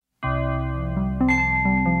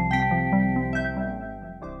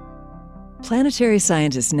Planetary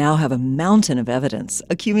scientists now have a mountain of evidence,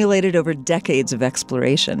 accumulated over decades of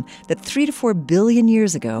exploration, that 3 to 4 billion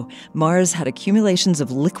years ago, Mars had accumulations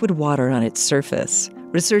of liquid water on its surface.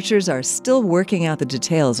 Researchers are still working out the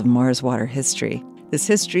details of Mars water history. This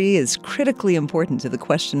history is critically important to the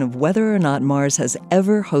question of whether or not Mars has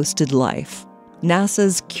ever hosted life.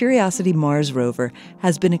 NASA's Curiosity Mars rover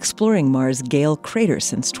has been exploring Mars' Gale crater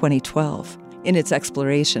since 2012. In its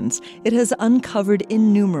explorations, it has uncovered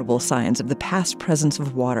innumerable signs of the past presence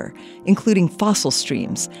of water, including fossil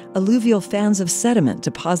streams, alluvial fans of sediment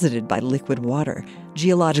deposited by liquid water,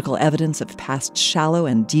 geological evidence of past shallow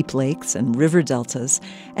and deep lakes and river deltas,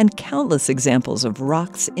 and countless examples of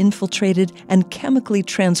rocks infiltrated and chemically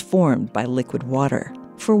transformed by liquid water.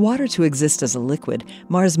 For water to exist as a liquid,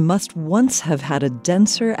 Mars must once have had a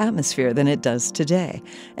denser atmosphere than it does today,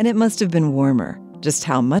 and it must have been warmer. Just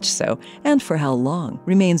how much so, and for how long,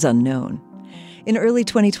 remains unknown. In early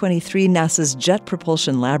 2023, NASA's Jet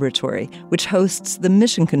Propulsion Laboratory, which hosts the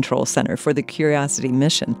Mission Control Center for the Curiosity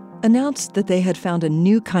mission, announced that they had found a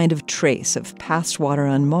new kind of trace of past water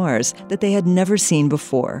on Mars that they had never seen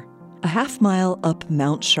before. A half-mile up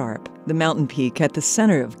Mount Sharp, the mountain peak at the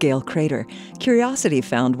center of Gale Crater, Curiosity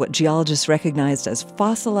found what geologists recognized as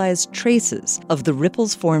fossilized traces of the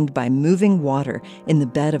ripples formed by moving water in the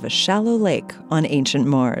bed of a shallow lake on ancient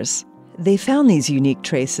Mars. They found these unique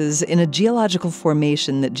traces in a geological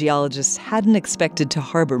formation that geologists hadn't expected to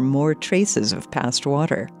harbor more traces of past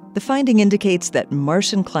water. The finding indicates that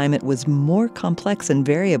Martian climate was more complex and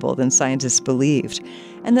variable than scientists believed,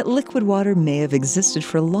 and that liquid water may have existed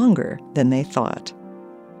for longer than they thought.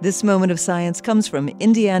 This moment of science comes from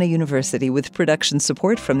Indiana University with production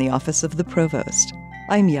support from the Office of the Provost.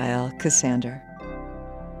 I'm Yael Cassander.